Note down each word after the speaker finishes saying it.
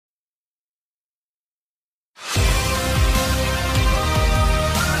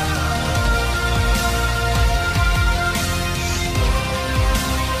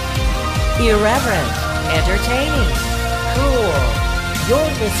Irreverent, entertaining, cool.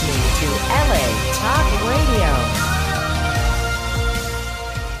 You're listening to LA Talk Radio.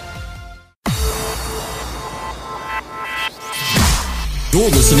 You're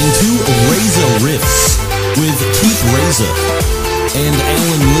listening to Reza Riffs with Keith Reza and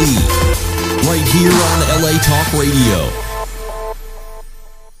Alan Lee, right here on LA Talk Radio.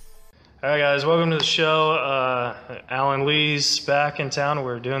 All right, guys, welcome to the show. Alan Lee's back in town.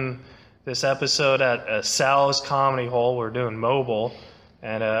 We're doing this episode at Sal's Comedy Hall. We're doing mobile.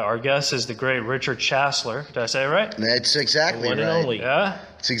 And our guest is the great Richard Chassler. Did I say it right? That's exactly One right. and only. Yeah?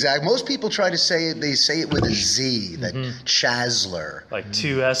 It's exact. Most people try to say it. They say it with a Z. That Chassler. Like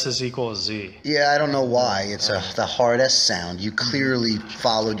two S's equals Z. Yeah, I don't know why. It's the hard S sound. You clearly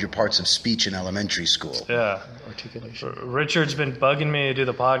followed your parts of speech in elementary school. Yeah. Articulation. Richard's been bugging me to do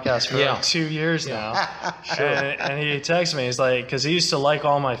the podcast for like 2 years now. Sure. And he texts me. He's like, because he used to like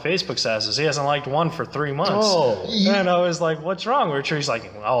all my Facebook statuses. He hasn't liked one for 3 months. Oh. And I was like, what's wrong, Richard? He's like,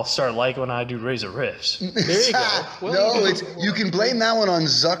 I'll start liking when I do Razor Riffs. There you go. Well, You can blame that one on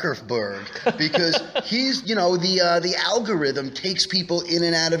Zuckerberg because he's, the algorithm takes people in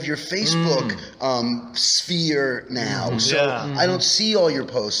and out of your Facebook sphere now. So Yeah. I don't see all your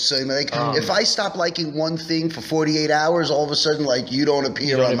posts. So if I stop liking one thing for 48 hours, all of a sudden, you don't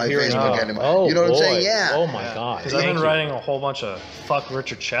appear on my Facebook anymore. Oh, you know what I'm boy. saying? Yeah. Oh, my God. Because I've been writing a whole bunch of fuck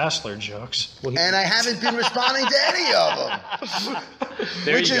Richard Chassler jokes. And I haven't been responding to any of them.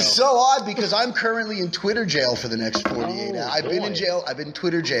 There Which you is go. so odd because I'm currently in Twitter jail for the next 48 hours. I've been in boy. jail. I've been in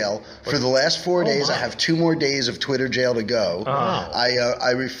Twitter jail for the last 4 days. my. I have 2 more days of Twitter jail to go.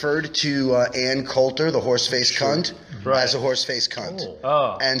 I referred to Ann Coulter, the horse-faced cunt, as a horse-faced cunt.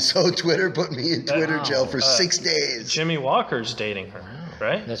 Oh. And so Twitter put me in Twitter jail for 6 days. Jimmy Walker's dating her,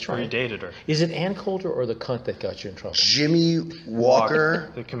 right? That's Or he right. dated her. Is it Ann Coulter or the cunt that got you in trouble? Jimmy Walker.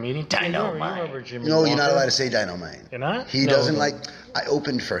 The comedian. You remember Jimmy No, Walker? you're not allowed to say Dynamite. You're not? He No, doesn't no. like. I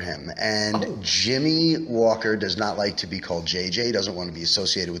opened for him, and Jimmy Walker does not like to be called JJ. He doesn't want to be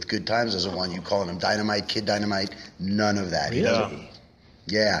associated with Good Times. Doesn't want you calling him Dynamite, Kid Dynamite. None of that. He doesn't. Really?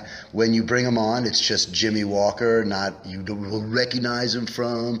 Yeah, when you bring him on, it's just Jimmy Walker. Not you will recognize him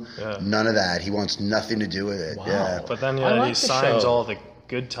from. Yeah. None of that. He wants nothing to do with it. Wow. Yeah. But then I like he the signs show. all the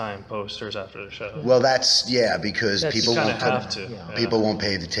Good Time posters after the show. Well, that's because That's people kind won't of have to. Yeah. people won't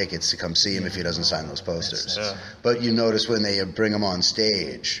pay the tickets to come see him if he doesn't sign those posters. Yeah. But you notice when they bring him on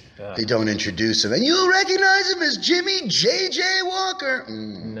stage, Yeah. they don't introduce him, and you recognize him as Jimmy J.J. Walker.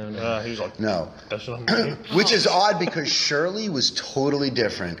 No. He's like, No, that's what I'm doing. which is odd because Shirley was totally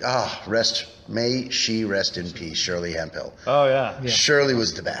different. May she rest in peace, Shirley Hemphill. Oh, yeah. Shirley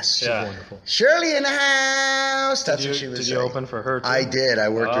was the best. Yeah. Wonderful. Shirley in the house. That's what she was Did saying. you open for her, too? I did. I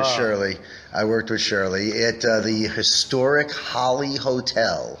worked with Shirley. I worked with Shirley at the historic Holly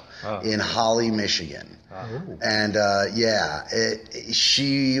Hotel in Holly, Michigan. And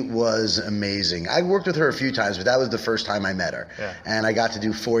she was amazing. I worked with her a few times, but that was the first time I met her. Yeah. And I got to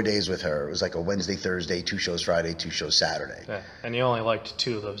do 4 days with her. It was like a Wednesday, Thursday, 2 shows Friday, 2 shows Saturday. Yeah. And you only liked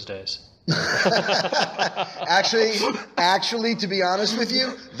 2 of those days. Actually, to be honest with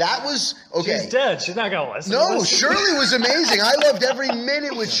you, that was okay. She's dead. She's not going to listen to No, this. Shirley was amazing. I loved every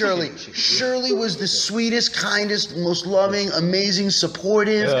minute with Shirley. Shirley was the sweetest, kindest, most loving, amazing,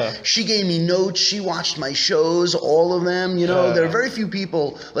 supportive. Yeah. She gave me notes. She watched my shows, all of them. There are very few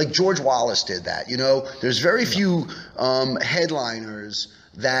people, like George Wallace did that. There's very few headliners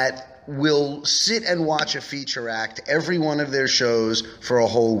that will sit and watch a feature act every one of their shows for a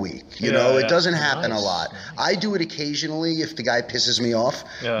whole week. It doesn't happen a lot. I do it occasionally if the guy pisses me off.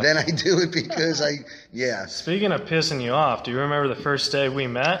 Yeah. Then I do it because Speaking of pissing you off, do you remember the first day we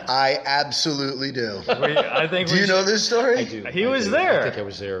met? I absolutely do. Do You know this story? I do. He was there. I think I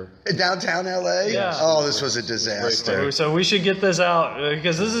was there. Downtown LA? Yeah. Oh, this was a disaster. So we should get this out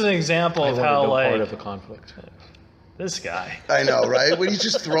because this is an example I of wanted how, no part of the conflict. this guy. I know, right? When he's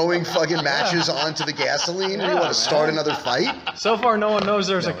just throwing fucking matches onto the gasoline and you want to start another fight? So far, no one knows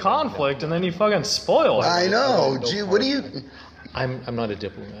there's a conflict, and then you fucking spoil it. I know. no Gee, part. what do you... I'm not a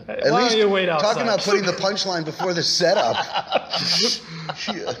diplomat. At Why least don't you wait outside? talking about putting the punchline before the setup.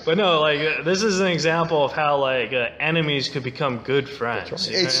 But no, this is an example of how enemies could become good friends.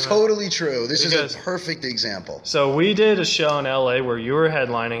 You know It's what I mean? totally true. This is Because- a perfect example. So we did a show in LA where you were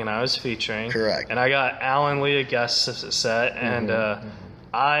headlining and I was featuring. Correct. And I got Alan Lee a guest set, and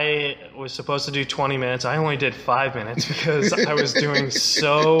I was supposed to do 20 minutes. I only did 5 minutes because I was doing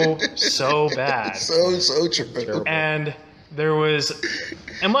so bad. So true. And there was,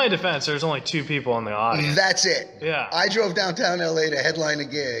 in my defense, there's only 2 people in the audience. That's it. Yeah. I drove downtown LA to headline a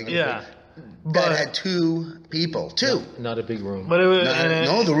gig. Yeah. that had 2 people. 2. Not a big room. But it was,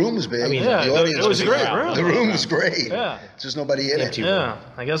 No, the room was big. I mean, yeah, the audience it was a great loud. room. The room was great. Yeah. Just nobody in it. Empty. Yeah,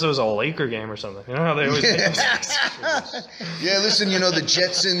 I guess it was a Laker game or something. You know how they always Yeah, listen, the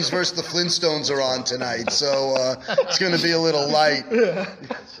Jetsons versus the Flintstones are on tonight, so it's going to be a little light,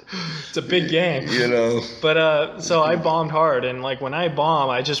 It's a big game. But so I bombed hard, and like when I bomb,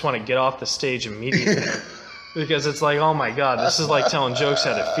 I just want to get off the stage immediately. Because it's like, oh my God, this is like telling jokes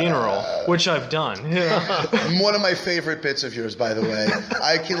at a funeral, which I've done. One of my favorite bits of yours, by the way.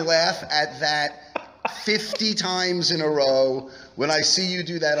 I can laugh at that 50 times in a row. When I see you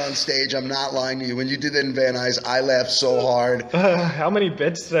do that on stage, I'm not lying to you. When you did that in Van Nuys, I laughed so hard. How many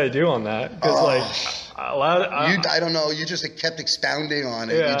bits did I do on that? Because I don't know. You just kept expounding on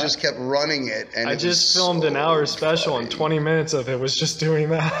it. Yeah. You just kept running it. And I just filmed an hour special, and 20 minutes of it was just doing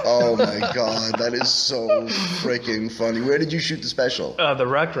that. Oh my God, that is so freaking funny. Where did you shoot the special? The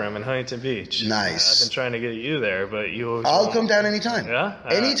Rec Room in Huntington Beach. Nice. I've been trying to get you there, but you. I'll come down anytime. Yeah?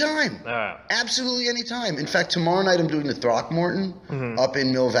 Anytime. All right. Absolutely anytime. In fact, tomorrow night I'm doing the Throckmorton up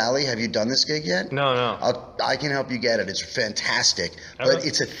in Mill Valley. Have you done this gig yet? No. I can help you get it. It's fantastic. But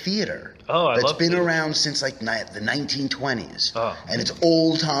it's a theater. Oh, I that's love been theater. around since like the 1920s. Oh. And it's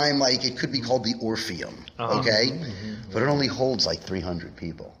old time, like it could be called the Orpheum. Okay? But it only holds like 300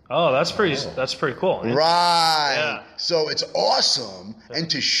 people. Oh, that's pretty cool. Right. Yeah. So it's awesome. And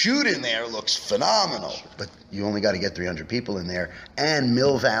to shoot in there looks phenomenal. But you only got to get 300 people in there. And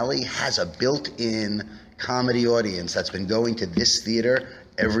Mill Valley has a built-in comedy audience that's been going to this theater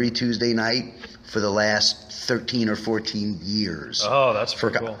every Tuesday night for the last 13 or 14 years. Oh, that's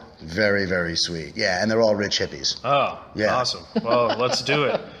pretty cool. Very, very sweet. Yeah, and they're all rich hippies. Oh, Yeah. Awesome. Well, let's do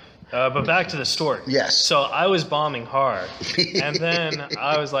it. But back to the story. Yes. So I was bombing hard, and then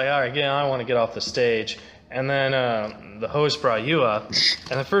I was like, all right, I want to get off the stage. And then the host brought you up,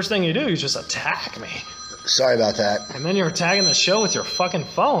 and the first thing you do is just attack me. Sorry about that. And then you're attacking the show with your fucking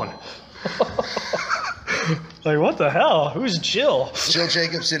phone. Like, what the hell? Who's Jill? Jill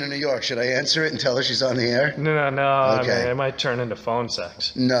Jacobson in New York. Should I answer it and tell her she's on the air? No. Okay. I mean, it might turn into phone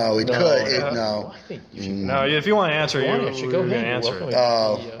sex. No, it could. No. I think you should. No, if you want to answer, Why you don't you go go ahead ahead? and answer You're it.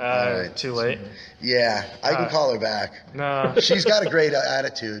 welcome. all right. Too late. Yeah, I can call her back. No. She's got a great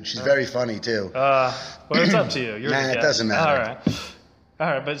attitude. She's very funny, too. Well, it's up to you. You're Nah, the it guest. doesn't matter. All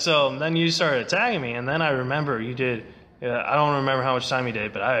right. But so then you started attacking me, and then I remember you did. I don't remember how much time you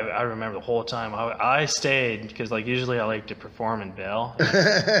did, but I remember the whole time. I stayed because like usually I like to perform and bail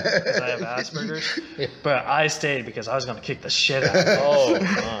because I have Asperger's. But I stayed because I was going to kick the shit out of you. Oh,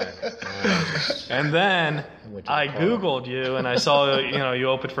 my. And then went to the I car. Googled you and I saw, you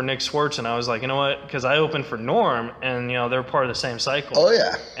opened for Nick Swartz, and I was like, you know what? Because I opened for Norm, and, they're part of the same cycle. Oh,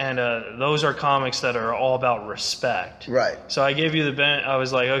 yeah. And those are comics that are all about respect. Right. So I gave you the benefit. I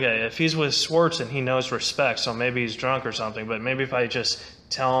was like, okay, if he's with Swartz and he knows respect, so maybe he's drunk or something, but maybe if I just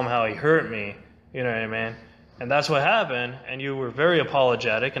tell him how he hurt me, you know what I mean? And that's what happened, and you were very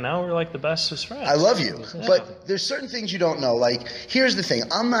apologetic, and now we're like the bestest friends. I love you. But there's certain things you don't know. Like, here's the thing.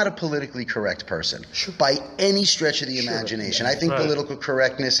 I'm not a politically correct person by any stretch of the imagination. I think Right. political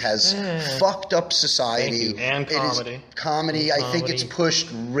correctness has fucked up society. And It is comedy. comedy. I think it's pushed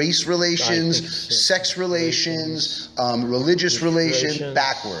race relations, I think so. sex relations, religious relations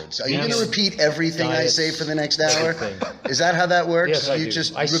backwards. Are you going to repeat everything I say for the next hour? Everything. Is that how that works? Yes, I You do.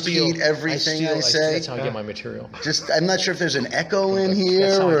 just I repeat steal- everything I say? That's how I get my material. I'm not sure if there's an echo in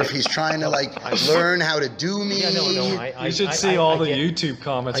here how I or get- if he's trying to learn how to do me. Yeah, no. You should see all the YouTube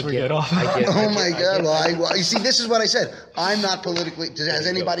comments we get off. Oh my God! Well, you see, this is what I said. I'm not politically. Has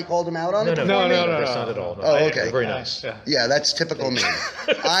anybody called him out on it? No, No. That's not at all. No. Oh, okay. Very nice. Yeah. Yeah, that's typical me.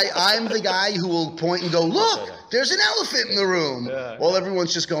 I'm the guy who will point and go, "Look, there's an elephant in the room." Yeah. While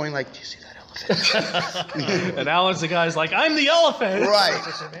everyone's just going like, "Do you see that elephant?" And Alan's the guy's like, I'm the elephant. Right.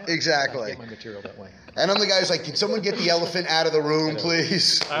 I Exactly. get my material that way. And I'm the guy who's like, "Can someone get the elephant out of the room,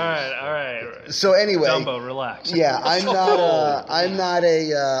 please?" All right. So anyway, Dumbo, relax. yeah,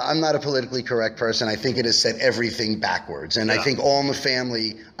 I'm not a politically correct person. I think it has set everything backwards, and I think All in the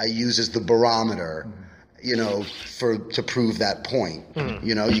Family I use as the barometer, to prove that point.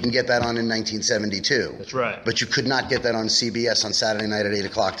 You can get that on in 1972. That's Right. But you could not get that on CBS on Saturday night at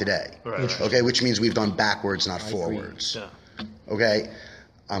 8:00 today. Right. Okay, which means we've gone backwards, not forwards. Yeah. Okay,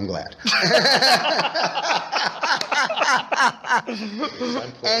 I'm glad.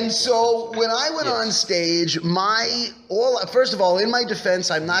 And so when I went on stage, first of all, in my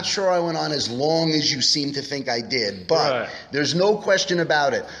defense, I'm not sure I went on as long as you seem to think I did, but Right. there's no question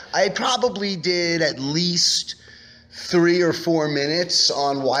about it. I probably did at least 3 or 4 minutes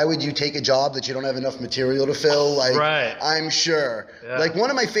on why would you take a job that you don't have enough material to fill. Like, right. I'm sure. Yeah. Like, one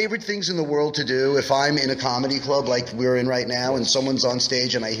of my favorite things in the world to do if I'm in a comedy club like we're in right now and someone's on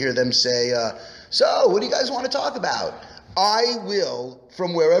stage and I hear them say, so what do you guys want to talk about? I will,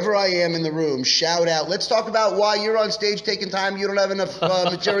 from wherever I am in the room, shout out, let's talk about why you're on stage taking time you don't have enough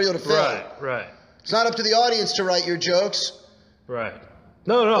material to fill. Right. It's not up to the audience to write your jokes. Right.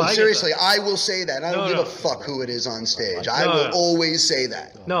 No, seriously, I will say that. I don't give a fuck who it is on stage. I will always say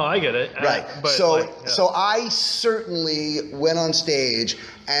that. No, I get it. Right. So I certainly went on stage,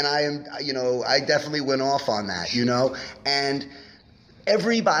 and I definitely went off on that, and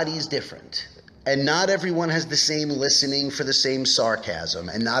everybody's different. And not everyone has the same listening for the same sarcasm,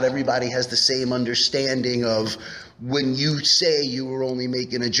 and not everybody has the same understanding of when you say you were only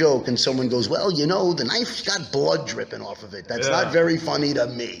making a joke and someone goes, well, the knife's got blood dripping off of it. That's not very funny to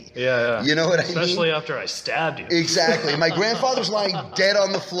me. Yeah. You know what I mean? Especially after I stabbed you. Exactly. My grandfather's lying dead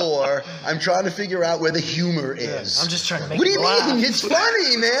on the floor. I'm trying to figure out where the humor is. I'm just trying to make What do you you laugh. mean? It's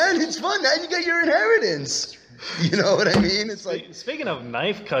funny, man. It's fun. Now you get your inheritance. You know what I mean? It's like, speaking of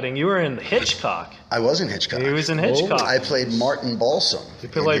knife cutting, you were in Hitchcock. I was in Hitchcock. He was in Hitchcock. I played Martin Balsam. You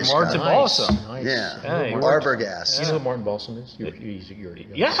played Martin Balsam. Nice. Yeah. Yeah, Arbogast. You know who Martin Balsam is? Yeah,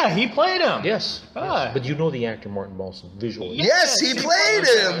 he played him. Yes. Ah. But you know the actor Martin Balsam visually. Yes, he played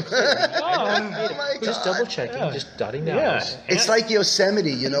him. Oh, my Just God. double checking, just dotting the I's. It's like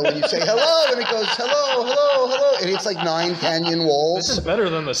Yosemite, when you say hello and it goes hello, hello, hello, and it's like 9 canyon walls. This is better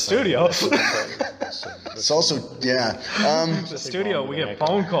than the studio. It's also, The studio, we get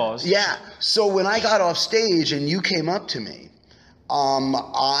phone calls. Yeah. So when I got off stage and you came up to me,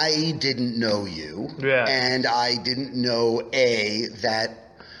 I didn't know you. Yeah. And I didn't know, that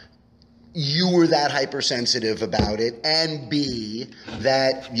you were that hypersensitive about it, and B,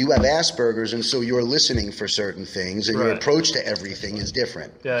 that you have Asperger's, and so you're listening for certain things, and your Right. approach to everything is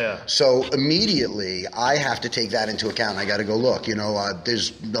different. Yeah. So immediately, I have to take that into account. I got to go, look,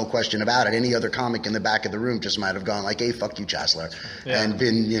 there's no question about it. Any other comic in the back of the room just might have gone like, hey, fuck you, Chassler, and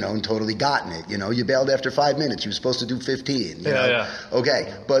been, and totally gotten it. You bailed after 5 minutes. You were supposed to do 15. You know? Yeah.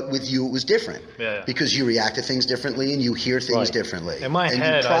 Okay, but with you, it was different. Yeah. Because you react to things differently and you hear things differently. In my and you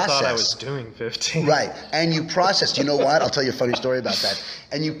head, I thought I process. was doing 15. Right, and you process. You know what? I'll tell you a funny story about that.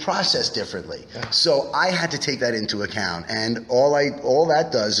 And you process differently. So I had to take that into account, and all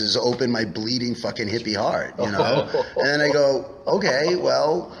that does is open my bleeding fucking hippie heart, And then I go, okay,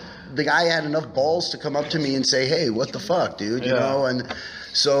 well, the guy had enough balls to come up to me and say, hey, what the fuck, dude? And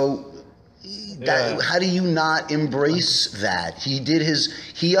so. How do you not embrace that?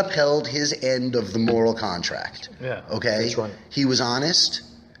 He upheld his end of the moral contract. Yeah. Okay? That's right. He was honest,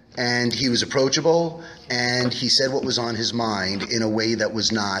 and he was approachable, and he said what was on his mind in a way that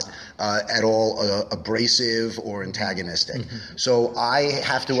was not at all abrasive or antagonistic. Mm-hmm. So I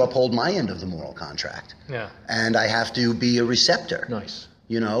have to uphold my end of the moral contract. Yeah. And I have to be a receptor. Nice.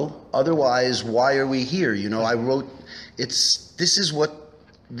 Otherwise, why are we here? I wrote, this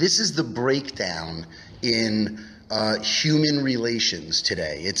is the breakdown in human relations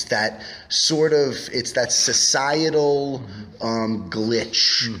today. It's that societal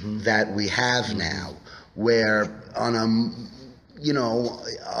glitch that we have now, where on a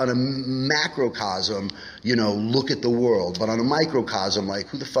macrocosm, look at the world, but on a microcosm, like,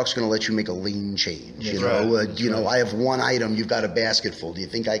 who the fuck's going to let you make a lane change? I have one item, you've got a basket full. Do you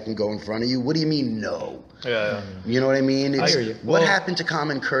think I can go in front of you? What do you mean, no? Yeah. You know what I mean? I hear you. What happened to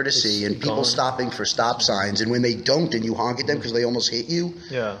common courtesy and people stopping for stop signs, and when they don't and you honk at them because they almost hit you,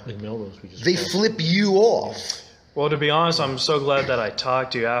 Yeah. In Melrose, we just they flip you off. Well, to be honest, I'm so glad that I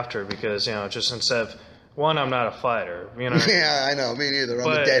talked to you after because, just instead of, one, I'm not a fighter, Yeah, I know. Me neither.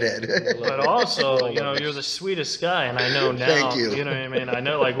 I'm a deadhead. But also, you're the sweetest guy, and I know now. Thank you. You know what I mean? I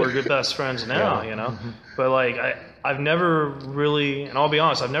know, we're good best friends now, But, I've never really, and I'll be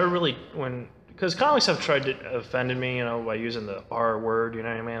honest, I've never really, because comics have tried to offend me, by using the R word, you know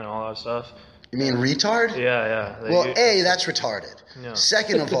what I mean, and all that stuff. You mean retard? Yeah. Well, that's retarded. Yeah.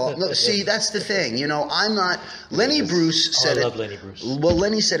 Second of all, no, see, that's the thing. I'm not. Lenny Bruce said I it. love Lenny Bruce. Well,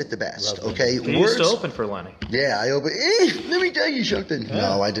 Lenny said it the best. Okay, He used to open for Lenny. Yeah, I opened. Let me tell you something. Yeah.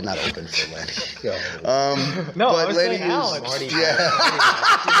 No, I did not open for Lenny. No, but I was Lenny saying Alex.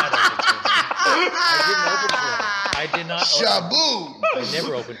 I did not. Shaboom! I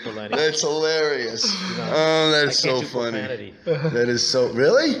never opened for Lenny. That's hilarious. Oh, that's so funny. Profanity. That is so.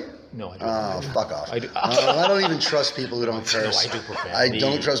 Really? No, I don't. Oh, fuck off. I do. I don't even trust people who don't curse. No, I do profanity. I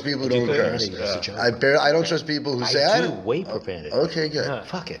don't trust people who don't curse. That's a joke. I don't trust people who say, I do way profanity. Okay, good. Yeah.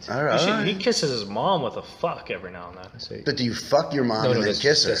 Fuck it. All right. He kisses his mom with a fuck every now and then. I say, But do you fuck your mom no, and then that's,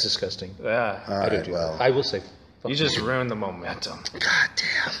 kiss her? that's disgusting. Yeah. All I right, do. well. I will say, You just ruined the momentum. God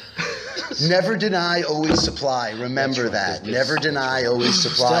damn. Never deny, always supply. Remember that. Never deny, always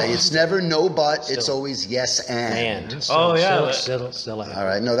supply. Stella. It's never no but. It's Stella. always yes and. Oh, yeah. Stella. All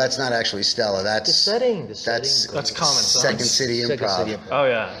right. No, that's not actually Stella. That's The setting. That's Common Sense. Second City Improv. Oh,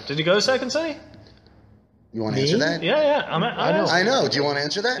 yeah. Did you go to Second City? You want to answer that? Yeah. I know. Do you want to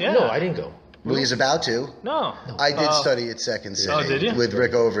answer that? Yeah. No, I didn't go. Well, he's about to. No. I did study at Second City Oh, did you? with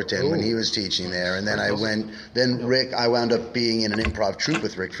Rick Overton when he was teaching there, and then I wound up being in an improv troupe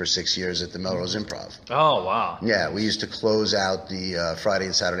with Rick for 6 years at the Melrose Improv. Oh, wow. Yeah, we used to close out the Friday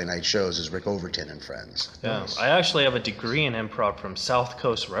and Saturday night shows as Rick Overton and Friends. Yeah. I actually have a degree in improv from South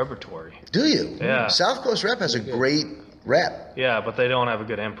Coast Repertory. Do you? Yeah. South Coast Rep has a great rep. Yeah, but they don't have a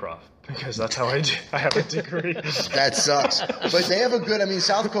good improv. Because that's how I do. I have a degree. That sucks. But they have a good,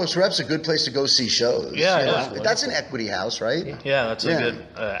 South Coast Rep's a good place to go see shows. Yeah, you know? yeah. That's an equity house, right? Yeah, that's Yeah. a good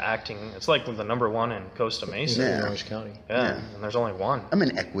acting. It's like the number one in Costa Mesa. Yeah. In Orange County. Yeah, and there's only one. I'm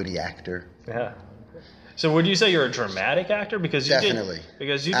an equity actor. Yeah. So would you say you're a dramatic actor? Because you Definitely.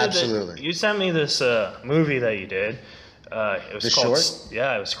 Because you did. Absolutely. You sent me this movie that you did. It was The called, short?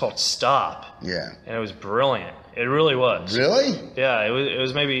 Yeah, it was called Stop. Yeah. And it was brilliant. It really was. Really? Yeah, it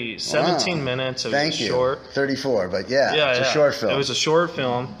was maybe 17 Wow. minutes. It was Thank you. short. 34, but yeah, it's a yeah. short film. It was a short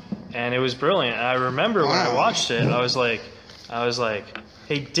film, and it was brilliant. And I remember when I Wow. watched it, I was like,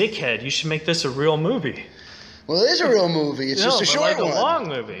 hey, dickhead, you should make this a real movie. Well, it is a real movie. It's just a short like one. a long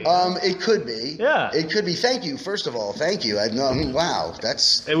movie. It could be. Yeah. It could be. Thank you. First of all, thank you. Wow,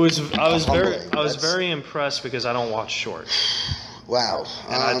 that's I was humbling. very impressed because I don't watch shorts, wow.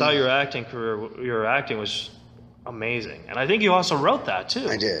 and I thought your acting was amazing, and I think you also wrote that too.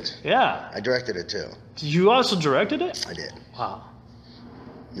 I did. Yeah. I directed it too. You also directed it? I did. Wow.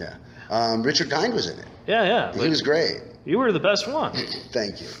 Yeah. Richard Kind was in it. Yeah. He was great. You were the best one.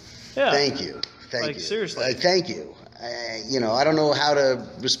 Thank you. Yeah. Thank you. Thank Like, you. seriously. Thank you. I don't know how to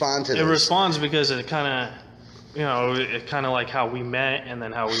respond to this. It responds because it kind of, it kind of like how we met and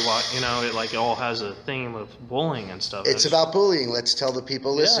then how we watch. It all has a theme of bullying and stuff. It's about bullying. Let's tell the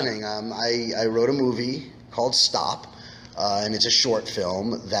people listening. I wrote a movie called Stop, and it's a short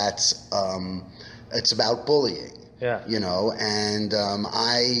film that's it's about bullying. Yeah. And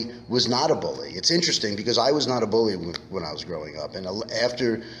I was not a bully. It's interesting because I was not a bully when I was growing up. And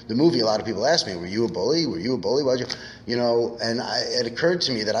after the movie, a lot of people asked me, "Were you a bully? Were you a bully? Why'd you?" And it occurred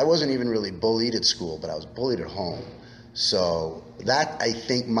to me that I wasn't even really bullied at school, but I was bullied at home. So that I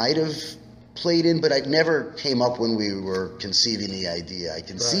think might have played in, but I never came up when we were conceiving the idea. I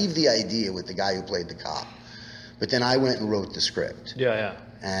conceived the idea with the guy who played the cop, but then I went and wrote the script. Yeah.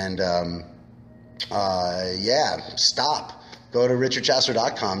 And Stop. Go to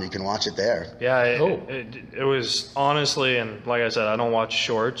richardchassler.com. You can watch it there. Yeah. It was honestly, and like I said, I don't watch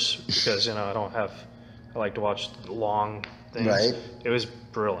shorts because I like to watch long things. Right. It was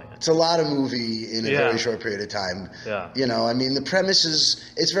brilliant. It's a lot of movie in a very short period of time. Yeah. The premise is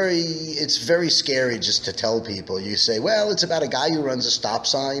it's very scary just to tell people. You say, well, it's about a guy who runs a stop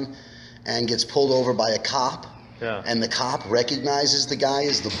sign and gets pulled over by a cop. Yeah. And the cop recognizes the guy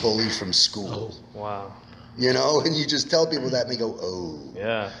as the bully from school. Oh, wow. And you just tell people that and they go, oh.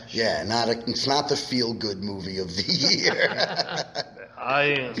 Yeah. Yeah, it's not the feel-good movie of the year.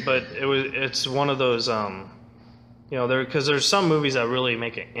 But it's one of those, because there's some movies that really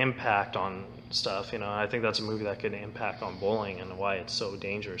make an impact on stuff, I think that's a movie that could impact on bullying and why it's so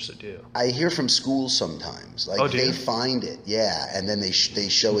dangerous to do. I hear from schools sometimes, like they find it, and then they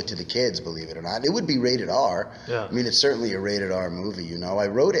show it to the kids, believe it or not. It would be rated R. Yeah. It's certainly a rated R movie, I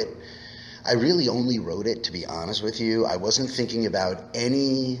wrote it. I really only wrote it, to be honest with you. I wasn't thinking about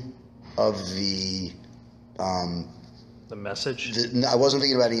any of the message? I wasn't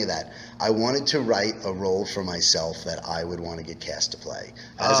thinking about any of that. I wanted to write a role for myself that I would want to get cast to play.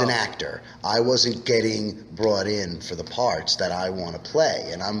 As an actor, I wasn't getting brought in for the parts that I want to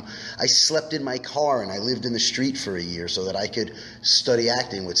play. And I slept in my car and I lived in the street for a year so that I could study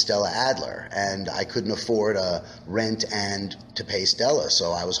acting with Stella Adler. And I couldn't afford a rent and to pay Stella,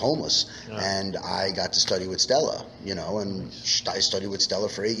 so I was homeless. Yeah. And I got to study with Stella, and I studied with Stella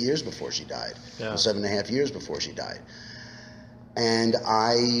for 8 years before she died. Yeah. 7.5 years before she died. And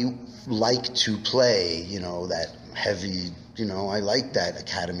I like to play, that heavy, I like that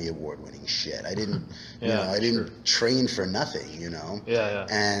Academy Award winning shit. I didn't, I didn't train for nothing, Yeah.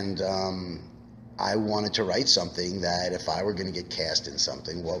 And I wanted to write something that if I were going to get cast in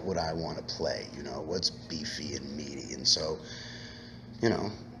something, what would I want to play? What's beefy and meaty? And so,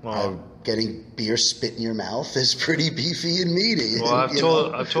 getting beer spit in your mouth is pretty beefy and meaty. Well,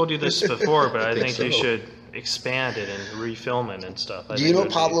 I've told you this before, but I think you should expand it and refilm it and stuff. Do you know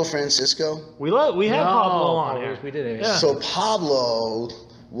Pablo Francisco? We have Pablo on here. We did. Yeah. So Pablo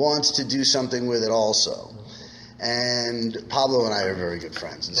wants to do something with it also. And Pablo and I are very good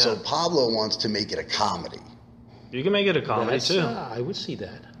friends. And so Pablo wants to make it a comedy. You can make it a comedy too. I would see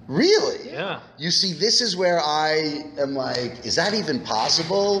that. Really? Yeah. You see, this is where I am like, is that even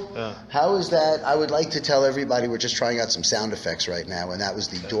possible? Yeah. How is that? I would like to tell everybody we're just trying out some sound effects right now, and that was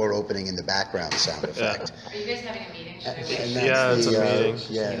the door opening in the background sound effect. Are you guys having a meeting? Should I And wait? that's Yeah, it's a meeting.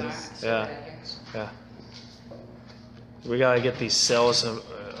 Yeah. You are? Yeah. Yeah. We gotta get these sales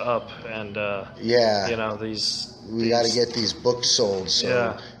up, and Yeah. you know these. We got to get these books sold so,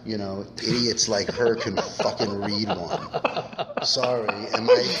 Yeah. you know, idiots like her can fucking read one. Sorry.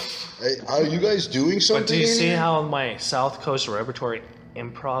 Are you guys doing something? But do you in see here? how my South Coast repertory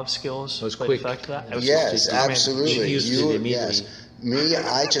improv skills was played quick. effect to that? It was Yes, just- I mean, absolutely. she used it immediately. Yes. Me,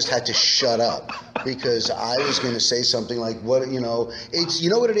 I just had to shut up because I was going to say something like, "What you know?" It's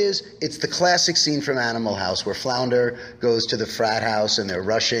what it is. It's the classic scene from Animal House where Flounder goes to the frat house and they're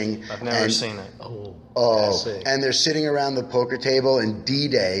rushing. I've never seen it. Oh, Classic. and they're sitting around the poker table, and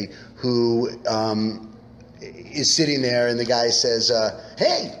D-Day, who is sitting there, and the guy says,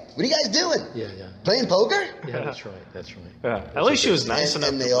 "Hey, what are you guys doing? Yeah. Playing poker?" Yeah, that's right. Yeah. At least she was nice enough.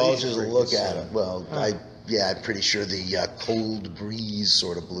 And to they all leave. just look at him. Well, I'm pretty sure the cold breeze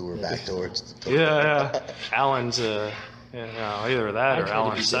sort of blew her back towards. Yeah. Alan's, either that or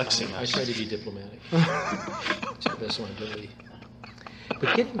Alan's sexy. I try to be diplomatic. It's the best one ability.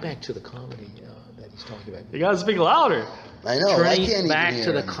 But getting back to the comedy that he's talking about. You gotta speak louder. I know. I Turning can't back even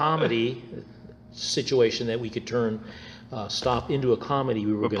to hear the him. comedy situation that we could turn stop into a comedy.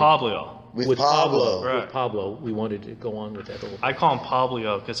 We were With gonna, Pablo. With Pablo. Right. With Pablo, we wanted to go on with that whole. I call him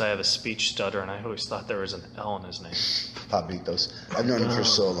Pablo because I have a speech stutter, and I always thought there was an L in his name. Pablitos. I've known him for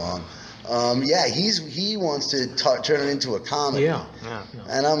so long. He wants to turn it into a comedy. Yeah.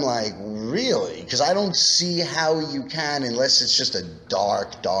 And I'm like, really? Because I don't see how you can unless it's just a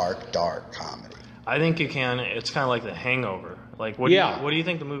dark, dark, dark comedy. I think you can. It's kind of like The Hangover. Like, what do you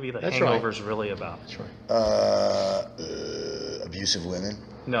think the movie The That's Hangover right. is really about? That's right. Abusive women.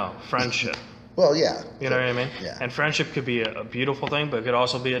 No, friendship. Well, yeah. You know what I mean? Yeah. And friendship could be a beautiful thing, but it could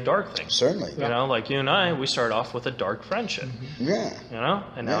also be a dark thing. Certainly. You know, like you and I, we started off with a dark friendship. Yeah. You know,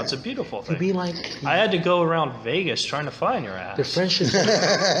 and now Yeah. it's a beautiful It'd thing. be like I had to go around Vegas trying to find your ass. the friendships.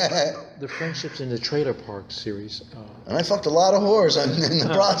 The friendships in the Trailer Park series. And I fucked a lot of whores in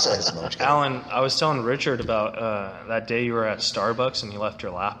the process. No, I'm just kidding. Alan, I was telling Richard about that day you were at Starbucks and you left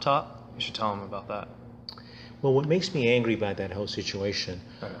your laptop. You should tell him about that. Well, what makes me angry about that whole situation,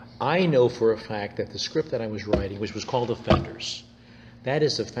 I know for a fact that the script that I was writing, which was called Offenders, that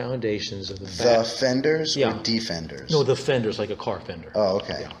is the foundations of the The fenders Yeah. or defenders? No, the fenders, like a car fender. Oh,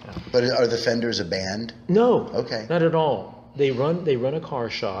 okay. But are the fenders a band? No, Okay. not at all. They run a car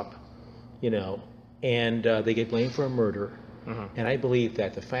shop, and they get blamed for a murder. And I believe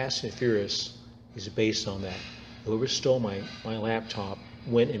that the Fast and Furious is based on that. Whoever stole my laptop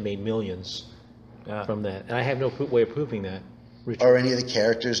went and made millions from that, and I have no way of proving that. Richard. Are any of the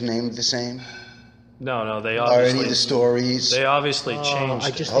characters named the same? No, they Are obviously any of the stories? they obviously changed.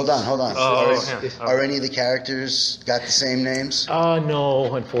 I just Hold think- on. Oh, Are any of the characters got the same names?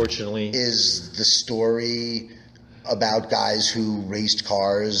 No, unfortunately. Is the story about guys who raced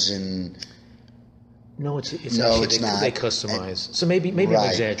cars and No, it's No, actually it's they, not. they customize. So maybe I'm Right.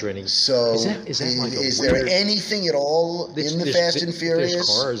 exaggerating. So is that like a is there weird- anything at all in the There's- Fast and Furious?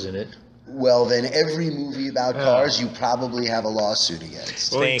 There's cars in it. Well, then every movie about cars you probably have a lawsuit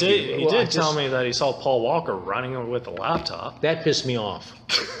against. Well, he Thank did, you. he Well, I did tell just- me that he saw Paul Walker running with a laptop. That pissed me off.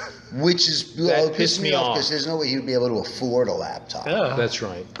 Which is pissed me off. because there's no way he'd be able to afford a laptop. Yeah. That's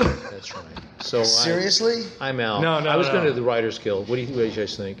right. That's right. So Seriously? I'm out. No, I was no. going to the Writers Guild. What do you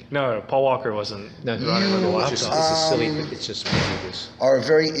guys think? No, Paul Walker wasn't No, running with a it's just, laptop. it's a silly. It's just ridiculous. Are a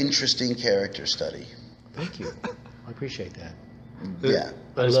very interesting character study. Thank you. I appreciate that. Yeah.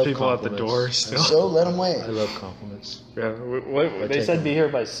 There's love people at the compliments. door still. So let them wait. I love compliments. Yeah, they take said them. be here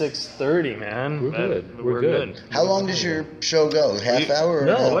by 6:30, man. We're good. We're good. How long does your show go? Half hour? Or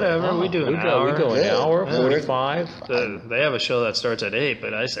No, an hour? whatever. We do an hour. We go an Yeah. hour, Yeah. 45. They have a show that starts at 8,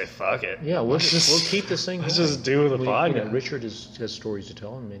 but I say fuck it. Yeah, we'll keep this thing. Let's going. just do the podcast. Richard has stories to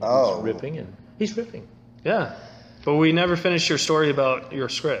tell, and Oh. he's ripping, and he's ripping. Yeah, but we never finished your story about your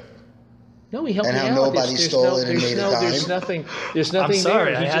script. No, he helped And me how out. nobody stole it and made a There's dime? nothing. There's nothing. I'm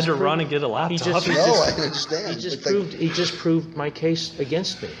sorry, there. I He had just to proved- run and get a laptop. He just, No, I understand. he just But, like, proved. He just proved my case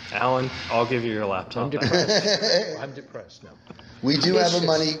against me. Alan, I'll give you your I'm laptop. back. depressed. I'm depressed now. We do Yes, have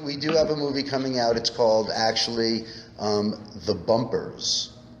yes. We do have a movie coming out. It's called actually The Bumpers.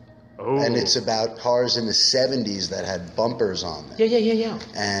 And it's about cars in the 70s that had bumpers on them. Yeah.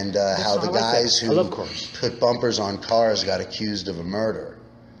 And how the guys I who love cars. put bumpers on cars got accused of a murder.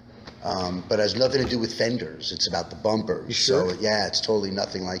 But it has nothing to do with fenders. It's about the bumpers. You sure? So, yeah, it's totally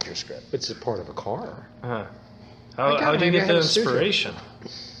nothing like your script. It's a part of a car. How do you get the inspiration?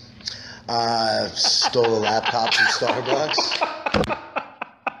 Stole a laptop from Starbucks.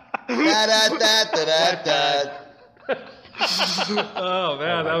 Da-da-da-da-da-da. Oh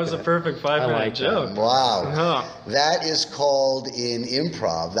man, that was a perfect 5-minute joke. Wow, that is called in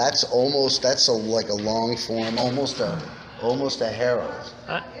improv. That's like a long form, almost a herald.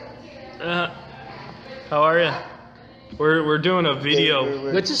 How are you? We're doing a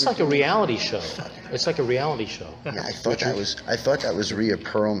video. It's just like a reality show. It's like a reality show. Yeah, I thought that was Rhea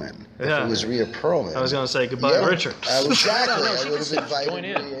Perlman. Yeah. If it was Rhea Perlman, I was going to say goodbye, Richard. Exactly. I would have invited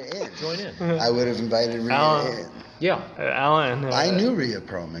Rhea in. Join in. I would have invited Rhea in. Yeah. Alan. I knew Rhea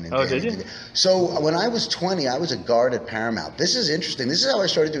Perlman. Did you? So when I was 20, I was a guard at Paramount. This is interesting. This is how I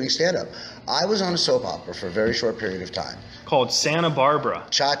started doing stand-up. I was on a soap opera for a very short period of time. Called Santa Barbara.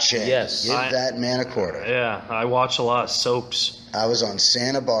 Cha-ching. Yes. Give that man a quarter. Yeah, I watch a lot of soaps. I was on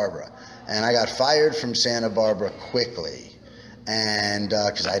Santa Barbara, and I got fired from Santa Barbara quickly, and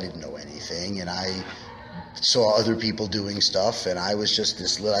because I didn't know anything, and I saw other people doing stuff, and I was just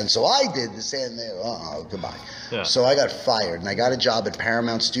this little, and so I did the same thing. Goodbye. Yeah. So I got fired, and I got a job at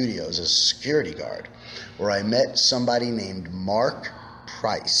Paramount Studios as a security guard, where I met somebody named Mark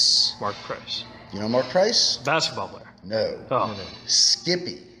Price. Mark Price. You know Mark Price? Basketball player. No. Oh.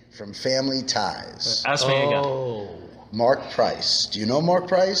 Skippy from Family Ties. Ask me again. Mark Price. Do you know Mark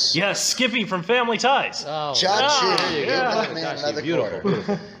Price? Yes, Skippy from Family Ties. Oh, Cha-ching. there you Give that go. man another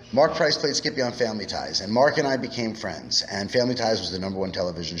quarter. Mark Price played Skippy on Family Ties, and Mark and I became friends. And Family Ties was the #1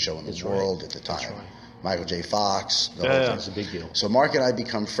 television show in the world at the time. That's right. Michael J. Fox. The whole thing. It's a big deal. So Mark and I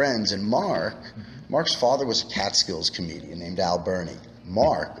become friends, and Mark's father was a Catskills comedian named Al Burney.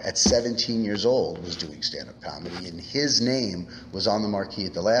 Mark, at 17 years old, was doing stand-up comedy, and his name was on the marquee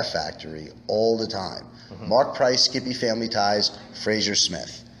at the Laugh Factory all the time. Mark Price, Skippy, Family Ties, Fraser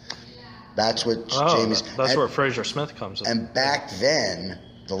Smith. That's what Jamie's... That's where Fraser Smith comes in. And back then,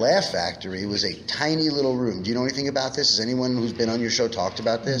 the Laugh Factory was a tiny little room. Do you know anything about this? Has anyone who's been on your show talked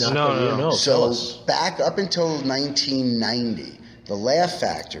about this? No. So back up until 1990, the Laugh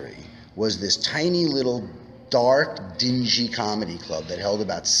Factory was this tiny little dark, dingy comedy club that held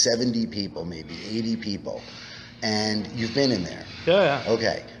about 70 people, maybe 80 people. And you've been in there. Yeah.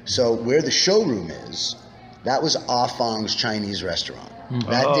 Okay. So where the showroom is, that was Ah Fong's Chinese restaurant.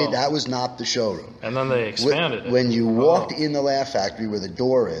 That was not the showroom. And then they expanded it. When you walked in the Laugh Factory where the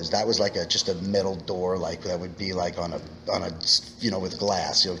door is, that was like just a metal door, like that would be like on a with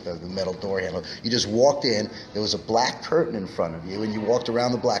glass, the metal door handle. You just walked in. There was a black curtain in front of you, and you walked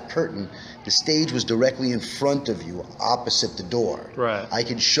around the black curtain. The stage was directly in front of you, opposite the door. Right. I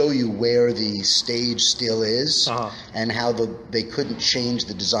can show you where the stage still is and how they couldn't change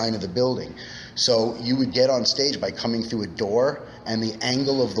the design of the building. So you would get on stage by coming through a door, and the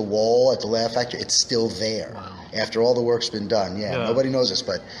angle of the wall at the Laugh Factory, it's still there. Wow. After all the work's been done. Yeah, nobody knows this,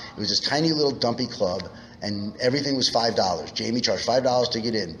 but it was this tiny little dumpy club, and everything was $5. Jamie charged $5 to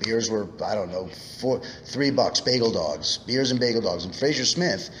get in. Beers were, I don't know, $3, bagel dogs, beers and bagel dogs. And Fraser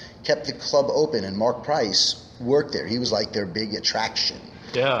Smith kept the club open, and Mark Price worked there. He was like their big attraction.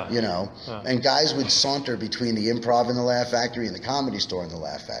 Yeah. And guys would saunter between the Improv in the Laugh Factory and the Comedy Store in the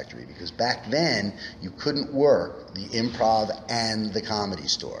Laugh Factory, because back then you couldn't work the Improv and the Comedy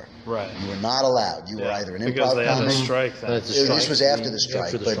Store. Right. You were not allowed. You were either an because improv they comic. Had a strike then. This was after the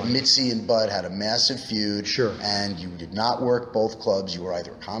strike, but Mitzi and Bud had a massive feud. Sure. And you did not work both clubs. You were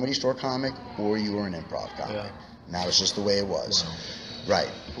either a Comedy Store comic or you were an improv comic. Yeah. And that was just the way it was. Wow.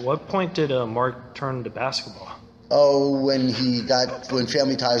 Right. At what point did Mark turn to basketball? Oh, when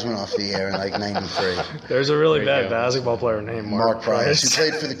Family Ties went off the air in like '93. There's a really bad basketball player named Mark Price. Who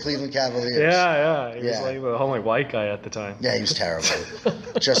played for the Cleveland Cavaliers. Yeah. He was like the only white guy at the time. Yeah, he was terrible.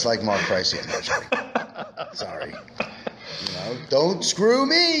 Just like Mark Price. Sorry. Don't screw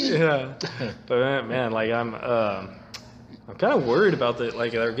me. Yeah. But man, like I'm kind of worried about that.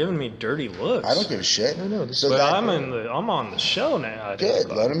 Like they're giving me dirty looks. I don't give a shit. No. I'm on the show now. Good.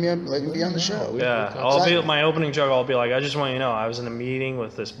 Let him be on the show. Yeah. My opening joke. I'll be like, I just want you to know, I was in a meeting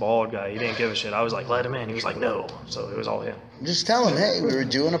with this bald guy. He didn't give a shit. I was like, let him in. He was like, no. So it was all him. Just tell him, hey, we were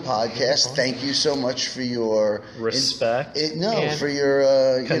doing a podcast. Thank you so much for your respect. For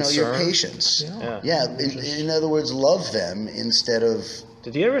your your concern. patience. Yeah. In other words, love them instead of.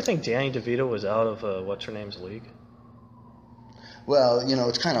 Did you ever think Danny DeVito was out of what's her name's league? Well,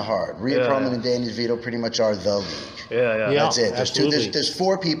 it's kind of hard. Rhea Perlman and Danny DeVito pretty much are the league. Yeah. That's it. Absolutely. There's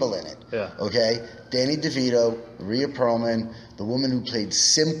 4 people in it. Yeah. Okay? Danny DeVito, Rhea Perlman, the woman who played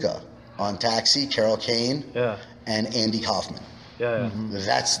Simca on Taxi, Carol Kane, and Andy Kaufman. Yeah.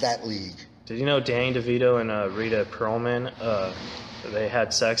 That's that league. Did you know Danny DeVito and Rita Perlman, they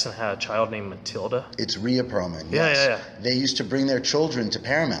had sex and had a child named Matilda? It's Rhea Perlman. Yeah, yes. yeah. They used to bring their children to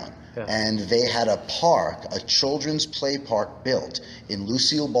Paramount. Yeah. And they had a children's play park built in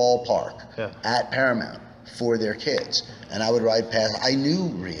Lucille Ball Park at Paramount for their kids. And I would ride past. I knew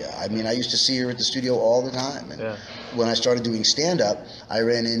Rhea. I mean, I used to see her at the studio all the time. And when I started doing stand-up, I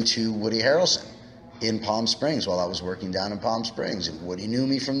ran into Woody Harrelson in Palm Springs while I was working down in Palm Springs. And Woody knew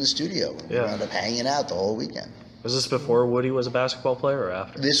me from the studio. And we wound up hanging out the whole weekend. Was this before Woody was a basketball player or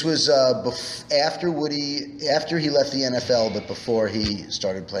after? This was after he left the NFL, but before he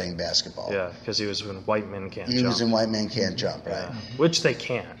started playing basketball. Yeah, because he was in White Men Can't Jump. He was in White Men Can't Jump, right? Yeah. Which they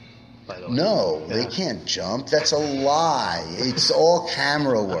can't, by the way. No, they can't jump. That's a lie. It's all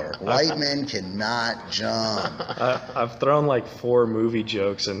camera work. White men cannot jump. I've thrown like 4 movie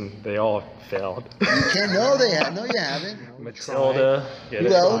jokes and they all failed. You can't. No, you haven't. Matilda. Get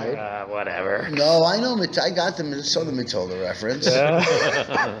it right. Whatever. No, I know. I got saw the Matilda reference. Yeah.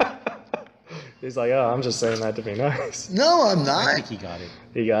 He's like, oh, I'm just saying that to be nice. No, I'm not. I think he got it.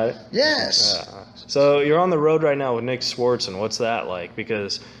 You got it? Yes. So you're on the road right now with Nick Swartzen. What's that like?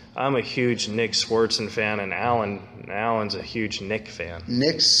 Because I'm a huge Nick Swartzen fan, and Alan's a huge Nick fan. You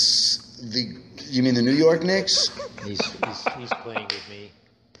mean the New York Knicks? He's playing with me.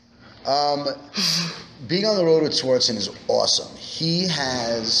 Being on the road with Swartzen is awesome. He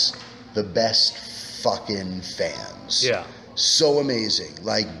has the best fucking fans. Yeah. So amazing.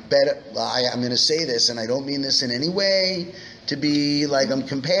 Like, better. I'm going to say this, and I don't mean this in any way to be like I'm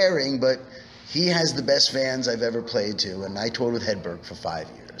comparing, but he has the best fans I've ever played to, and I toured with Hedberg for 5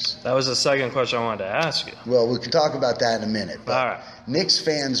 years. That was the second question I wanted to ask you. Well, we can talk about that in a minute. But all right. Knicks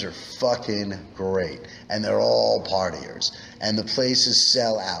fans are fucking great, and they're all partiers. And the places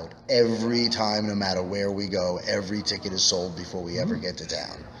sell out every time, no matter where we go. Every ticket is sold before we ever get to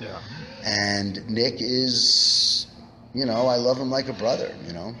town. Yeah. And Nick is, I love him like a brother,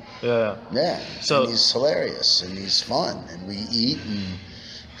 Yeah. Yeah. So, and he's hilarious, and he's fun, and we eat and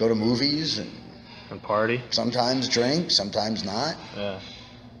go to movies and party. Sometimes drink, sometimes not. Yeah.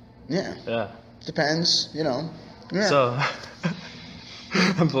 Yeah. Yeah. Depends, Yeah. So,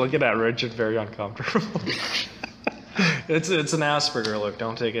 I'm looking at Richard very uncomfortable. It's an Asperger look.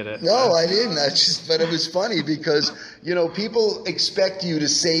 Don't take it. No, I didn't. But it was funny because people expect you to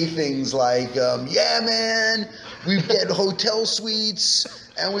say things like, "Yeah, man, we get hotel suites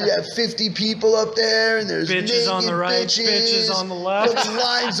and we have 50 people up there, and there's bitches on the right, bitches on the left,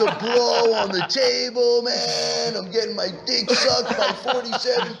 lines of blow on the table, man. I'm getting my dick sucked by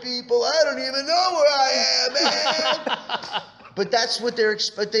 47 people. I don't even know where I am, man." But that's what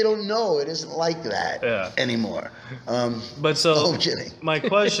but they don't know. It isn't like that anymore. But so, I'm kidding. My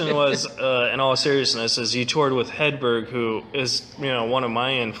question was, in all seriousness, is you toured with Hedberg, who is, one of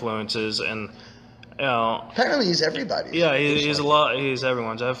my influences, and, apparently he's everybody's. Yeah, he's he's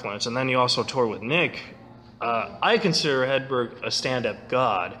everyone's influence. And then you also toured with Nick. I consider Hedberg a stand-up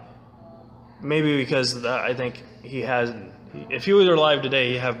god. Maybe because I think he has... If he were alive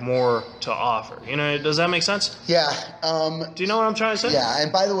today, he'd have more to offer. Does that make sense? Yeah. Do you know what I'm trying to say? Yeah,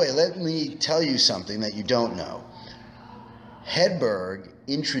 and by the way, let me tell you something that you don't know. Hedberg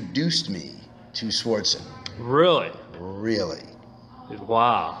introduced me to Swartzen. Really? Really.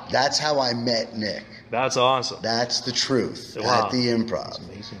 Wow. That's how I met Nick. That's awesome. That's the truth. Wow. At the Improv. That's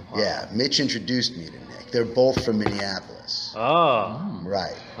amazing. Wow. Yeah, Mitch introduced me to Nick. They're both from Minneapolis. Oh.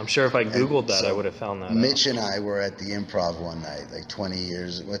 Right. I'm sure if I Googled that, I would have found that Mitch out. and I were at the Improv one night, like 20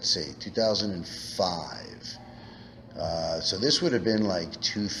 years, 2005. So this would have been like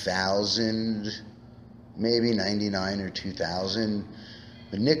 2000, maybe 99 or 2000.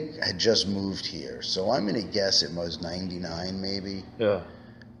 But Nick had just moved here, so I'm going to guess it was 99 maybe. Yeah.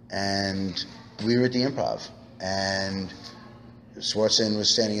 And we were at the Improv, and Swartzen was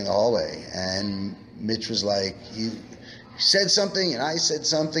standing in the hallway, and Mitch was like, he said something, and I said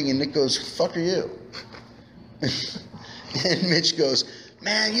something, and Nick goes, "Fuck are you?" And Mitch goes,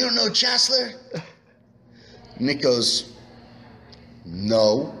 "Man, you don't know Chassler?" Nick goes,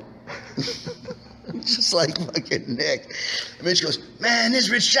 "No." Just like fucking Nick. And Mitch goes, "Man, this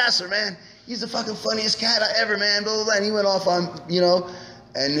Rich Chassler, man. He's the fucking funniest cat I ever, man." Blah, blah, blah. And he went off on,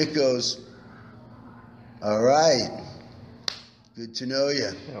 and Nick goes, "All right. Good to know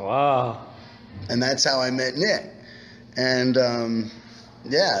you." Wow. And that's how I met Nick. And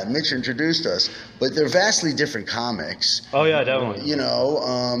Yeah, Mitch introduced us, but they're vastly different comics. Oh yeah, definitely. You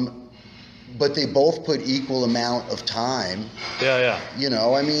know, but they both put equal amount of time. Yeah. You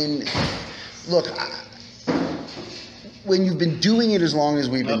know, I mean, look, when you've been doing it as long as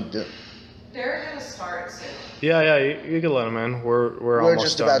we've been doing. They're gonna start soon. Yeah. You can let them in. We're almost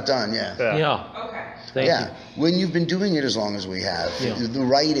just done. about done. Yeah. Okay. Thank you. When you've been doing it as long as we have, the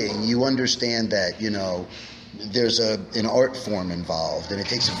writing, you understand that, you know, there's an art form involved, and it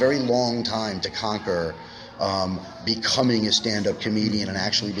takes a very long time to conquer becoming a stand-up comedian and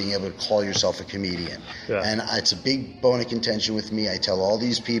actually being able to call yourself a comedian. Yeah. And it's a big bone of contention with me. I tell all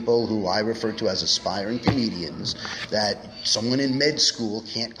these people who I refer to as aspiring comedians that someone in med school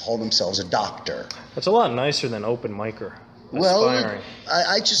can't call themselves a doctor. It's a lot nicer than open micer. Well, Aspiring.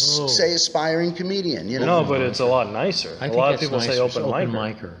 I just say aspiring comedian. You know? No, but it's a lot nicer. I A think lot of that's people say nicer. open micer.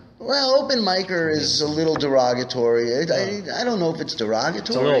 micer. Well, open micer is a little derogatory. I don't know if it's derogatory.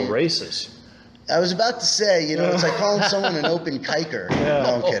 It's a little racist. I was about to say, you know, it's like calling someone an open kiker. Yeah.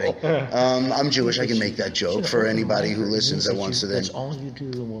 No, I'm kidding. I'm Jewish. I can make that joke for anybody who listens that wants to then. That's all you do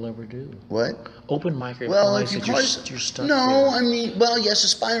and will ever do. What? Open mic. Well, if you call you're stuck no, there. I mean, well, yes,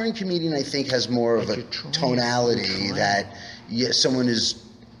 aspiring comedian I think has more of a you're trying. tonality You're that someone is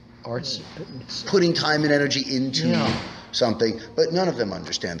Arts. putting time and energy into Yeah. something, but none of them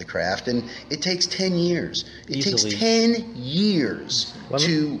understand the craft, and it takes 10 years. It Easily. takes 10 years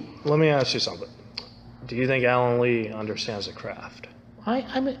Let me ask you something. Do you think Alan Lee understands the craft?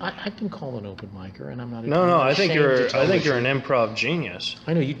 I've been called an open micer, and I'm not. No, I'm not I think ashamed to you're. tell I think the you're an truth. improv genius.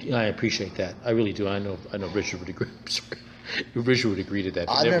 I know you. I appreciate that. I really do. I know Richard would agree. I'm sorry. Richard would agree to that.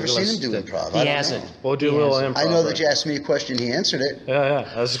 but I've never seen him nevertheless, do improv. He I don't hasn't. know. We'll do a He little hasn't. improv. I know that right you asked me a question, he answered it. Yeah.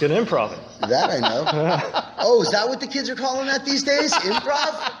 That's good improv. That I know. Oh, is that what the kids are calling that these days?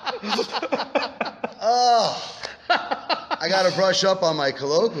 Improv? Oh, I got to brush up on my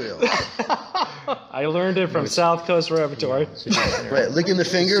colloquial. I learned it from South Coast Repertory. Right, licking the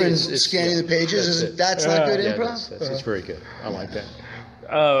finger and It's- scanning the pages. that's Isn't it. that's not good Yeah, improv? it's very good. I like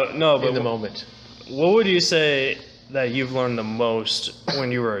that. No, but In the moment. what would you say that you've learned the most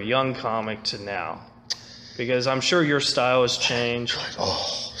when you were a young comic to now? Because I'm sure your style has changed.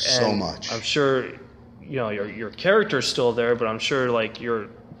 Oh, so and much. I'm sure, you know, your character's still there, but I'm sure like your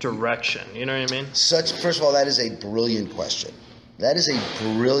direction. You know what I mean? First of all, that is a brilliant question. That is a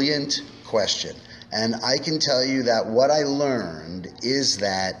brilliant question. And I can tell you that what I learned is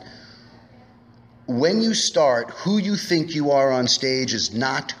that when you start, who you think you are on stage is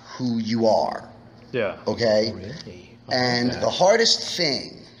not who you are. Yeah. Okay? Really? And the hardest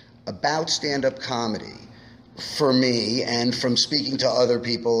thing about stand-up comedy for me, and from speaking to other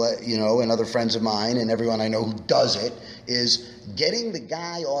people, you know, and other friends of mine and everyone I know who does it, is getting the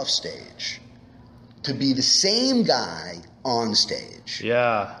guy off stage to be the same guy on stage.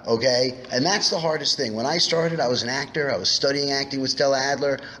 Yeah. Okay? And that's the hardest thing. When I started, I was an actor. I was studying acting with Stella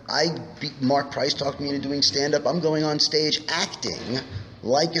Adler. Mark Price talked me into doing stand-up. I'm going on stage acting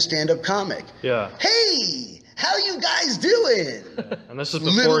like a stand-up comic. Yeah. Hey, how you guys doing? And this is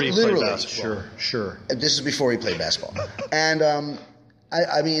before you played Literally. basketball. Sure. This is before he played basketball. And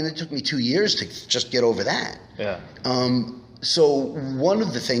I mean, it took me 2 years to just get over that. Yeah. So one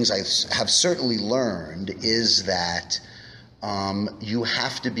of the things I have certainly learned is that you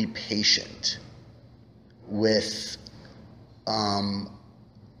have to be patient with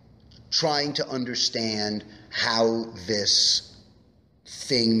trying to understand how this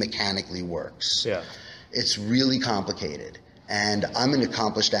thing mechanically works. Yeah. It's really complicated. And I'm an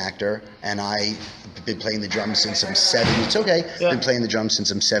accomplished actor, and I've been playing the drums since I'm 7. It's okay. Yeah. I've been playing the drums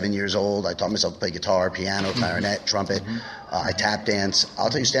since I'm 7 years old. I taught myself to play guitar, piano, clarinet, trumpet. I tap dance. I'll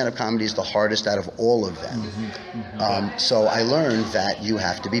tell you, stand-up comedy is the hardest out of all of them. So I learned that you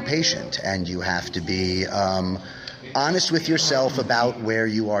have to be patient, and you have to be honest with yourself about where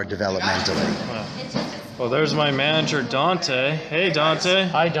you are developmentally. Well, there's my manager, Dante. Hey, Dante.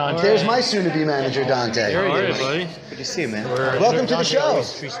 Hi, Dante. There's my soon-to-be manager, Dante. How are you, buddy? Good to see you, man. Welcome to the Dante show.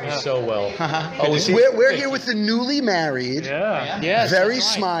 always treats me so well. We're here with the newly married, Yeah. Yes, very that's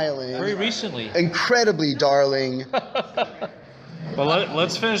right. smiling, Very recently. incredibly darling. Well,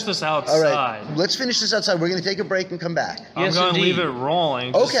 let's finish this All outside. right, let's finish this outside. We're going to take a break and come back. I'm Yes, going to leave indeed. it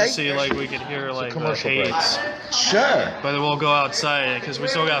rolling just Okay. to see like we could hear like the commercial break. hates. Sure. But we'll go outside because we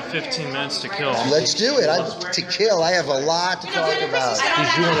still got 15 minutes to kill. Let's do it. To kill, I have a lot to talk about.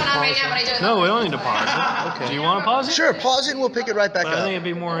 Did you want to pause? No, we don't need to pause it. Okay. Do you want to pause it? Sure, pause it and we'll pick it right back But I think up.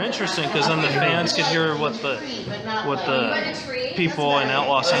 it'd be more interesting because then the fans could hear what the people in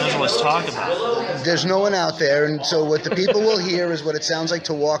Los Angeles talk about? There's no one out there, and so what the people will hear is what it sounds like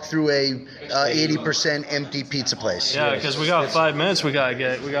to walk through a 80% empty pizza place. Yeah, because we got 5 minutes. We gotta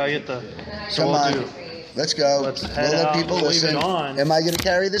get the. So Come we'll on. do. Let's go. Let's we'll head let out, people leave listen. it on. Am I going to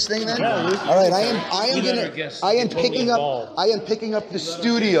carry this thing then? Yeah, Luke. All right. I am picking up the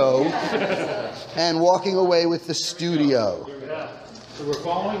studio and walking away with the studio. So we're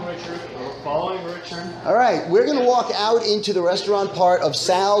following Richard. All right. We're going to walk out into the restaurant part of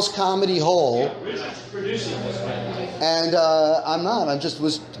Sal's Comedy Hall. Richard's producing this, man. And I'm not. I just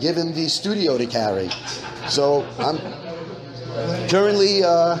was given the studio to carry. So I'm currently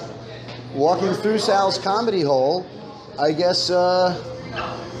walking through Sal's Comedy Hall. I guess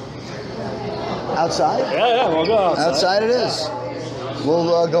outside? Yeah, we'll go outside. Outside it is.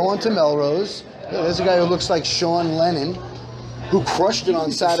 We'll go on to Melrose. Yeah, there's a guy who looks like Sean Lennon, who crushed it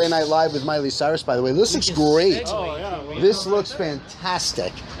on Saturday Night Live with Miley Cyrus, by the way. This looks great. Oh, yeah. This looks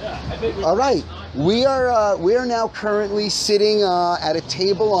fantastic. All right, we are now currently sitting at a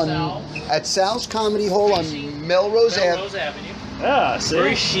table at Sal's Comedy Hall on Melrose Avenue. Yeah, see?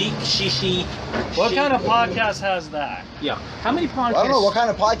 Very chic. What kind of podcast has that? Yeah. How many podcasts? I don't know what kind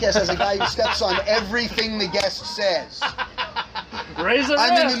of podcast has a guy who steps on everything the guest says. Razor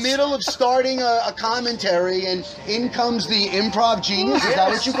I'm in the Riffs. middle of starting a commentary, and in comes the improv genius. Is that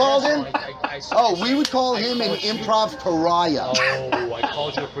what you called him? Oh, we would call him an improv pariah. Oh, I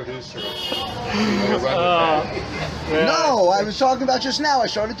called you a producer. Yeah. No, I was talking about just now. I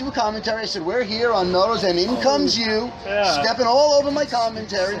started to do a commentary. I said, we're here on Melrose, and in comes you, Yeah. stepping all over my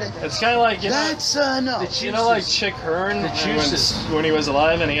commentary. It's kind of like, That's, no. you know, like Chick Hearn when he was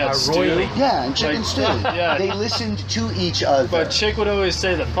alive and he had Stu. royally. Yeah, and Chicken Like, Stew. yeah. They listened to each other. But Chick would always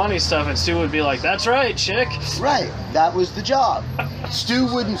say the funny stuff, and Stu would be like, "That's right, Chick." Right, that was the job. Chick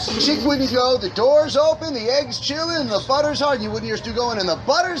wouldn't go, the door's open, the egg's chilling, and the butter's hard. And you wouldn't hear Stu going, and the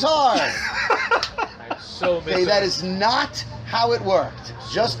butter's hard. Okay, that is not how it worked.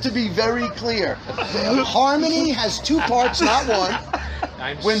 Just to be very clear. Harmony has two parts, not one.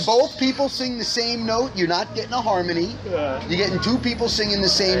 When both people sing the same note, you're not getting a harmony. Yeah. You're getting two people singing the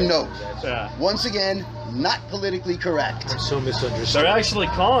same note. Yeah. Once again, not politically correct. So misunderstood. They're actually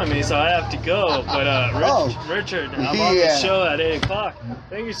calling me, so I have to go. But Richard, I'm on the Yeah. show at 8 o'clock.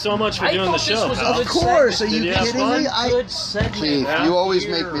 Thank you so much for doing the show. Of course, are you Did you have kidding fun? me? Good segment. Keith, Yeah. you always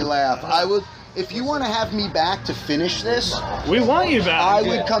make me laugh. I would, if you want to have me back to finish this, We want you back. I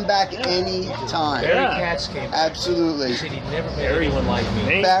would come back any time. Barry Yeah. Katz came. Absolutely. He said he'd never met anyone like me.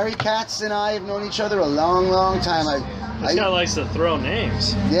 Hey, Barry Katz and I have known each other a long, long time. this guy likes to throw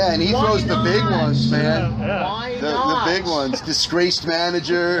names. Yeah, and he Why throws the big not? ones, man. Yeah. Why The not? big ones, disgraced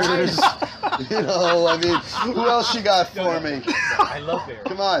managers. You know, I mean, who else you got for me? I love Barry.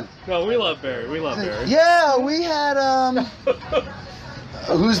 Come on. No, we love Barry. We love Barry. Yeah, we had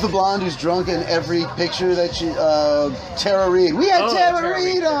who's the blonde who's drunk in every picture that she Tara Reid. We had Oh, Tara Tara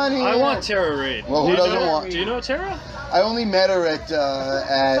Reid Reid. on here. I want Tara Reid. Well, who Do you doesn't know- want- Do you know Tara? I only met her at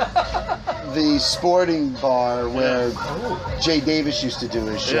the sporting bar where Jay Davis used to do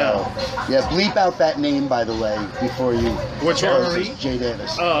his show. Yeah, bleep out that name, by the way, before you. Which one? Jay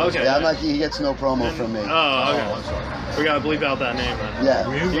Davis. Oh, okay. Yeah, I'm like, he gets no promo from me. Oh, okay. We gotta bleep out that name then.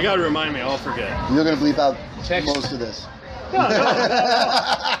 Yeah, You gotta remind me. I'll forget. you're gonna bleep out Text. most of this.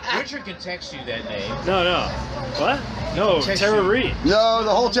 Richard can text you that name. No. What? No, Text Tara you. Reid. No, the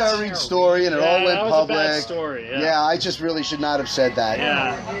whole Tara Reid story, and it all Yeah, went that was public. a bad story. Yeah. I just really should not have said that.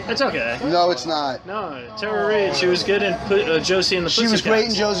 Yeah. It's okay. No, it's not. No, Tara Reid. She was good in Josie and the She was Pussycats. great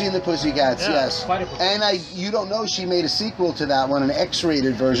in Josie and the Pussycats, Yeah, yes. quite a- And you don't know, she made a sequel to that one, an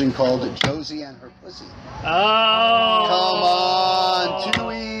X-rated version called Josie and Her Pussy. Oh. Come on,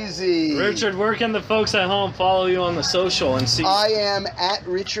 too easy. Richard, where can the folks at home follow you on the social and see? I am at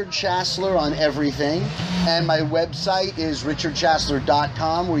Richard Chassler on everything, and my website is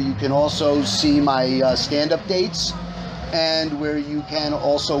richardchassler.com, where you can also see my stand-up dates, and where you can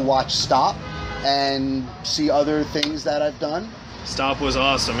also watch Stop and see other things that I've done. Stop was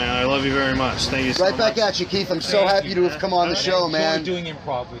awesome, man. I love you very much. Thank you so Right back much. at you, Keith. I'm so Thank happy you, to have man. come on the show, man. Enjoy doing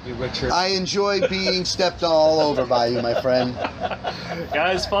improv with you, Richard. I enjoy being stepped all over by you, my friend.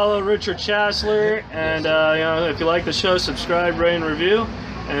 Guys, follow Richard Chassler, and if you like the show, subscribe, rate, and review.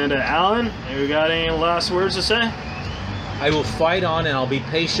 And Alan, you got any last words to say? I will fight on, and I'll be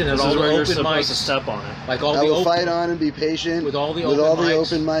patient at This all is the where you're open supposed to mics. step on it. Like all I the will open fight on and be patient with all the open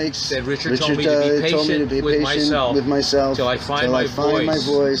open mics mics. that Richard told me to be told me to patient be with patient myself till I find my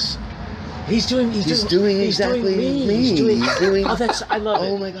voice. He's doing exactly me. He's doing. Oh, that's. I love it.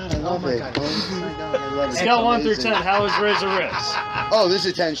 Oh my god, I love it. God. Oh my god, I love it. Scale 1 through Amazing. 10, how is Razor Riffs? Oh, this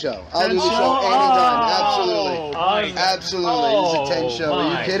is a 10 show. I'll do the 10 show show? anytime. Oh, Absolutely. my Absolutely. This is a 10 show. Are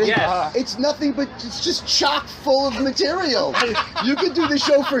you my. kidding? Yes. It's nothing but it's just chock full of material. You could do the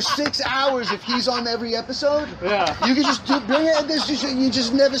show for 6 hours if he's on every episode. Yeah. You could just bring it. You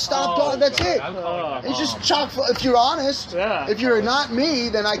just never stop talking. That's God, it. I'm calling my It's just mom. chock full. If you're honest, Yeah. if you're not me,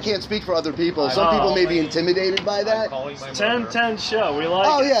 then I can't speak for other people. Some Oh, people may be man. intimidated by I'm that. calling my 10 show. We like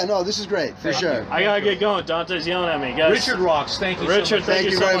Oh it. yeah, no, this is great for sure. I gotta get going. Dante's yelling at me, guys. Richard rocks. Thank you Richard, so much. Thank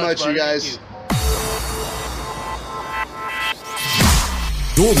you so very much, much, you buddy. guys.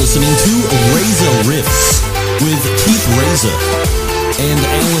 You're listening to Reza Riffs with Keith Reza and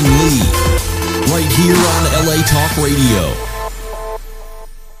Alan Lee, right here on LA Talk Radio.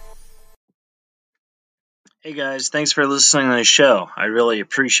 Hey guys, thanks for listening to the show. I really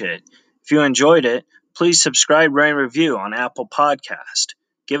appreciate it. If you enjoyed it, please subscribe, rate, and review on Apple Podcast.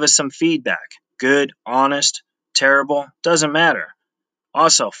 Give us some feedback. Good, honest, terrible, doesn't matter.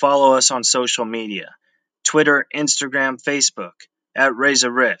 Also, follow us on social media. Twitter, Instagram, Facebook, at Reza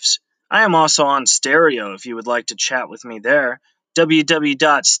Riffs. I am also on Stereo if you would like to chat with me there.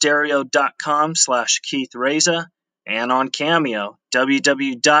 www.stereo.com/Keith Reza. And on Cameo,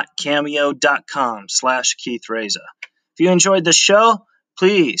 www.cameo.com/Keith Reza. If you enjoyed the show,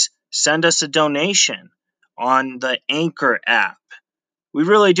 please send us a donation on the Anchor app. We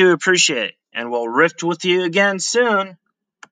really do appreciate it, and we'll riff with you again soon.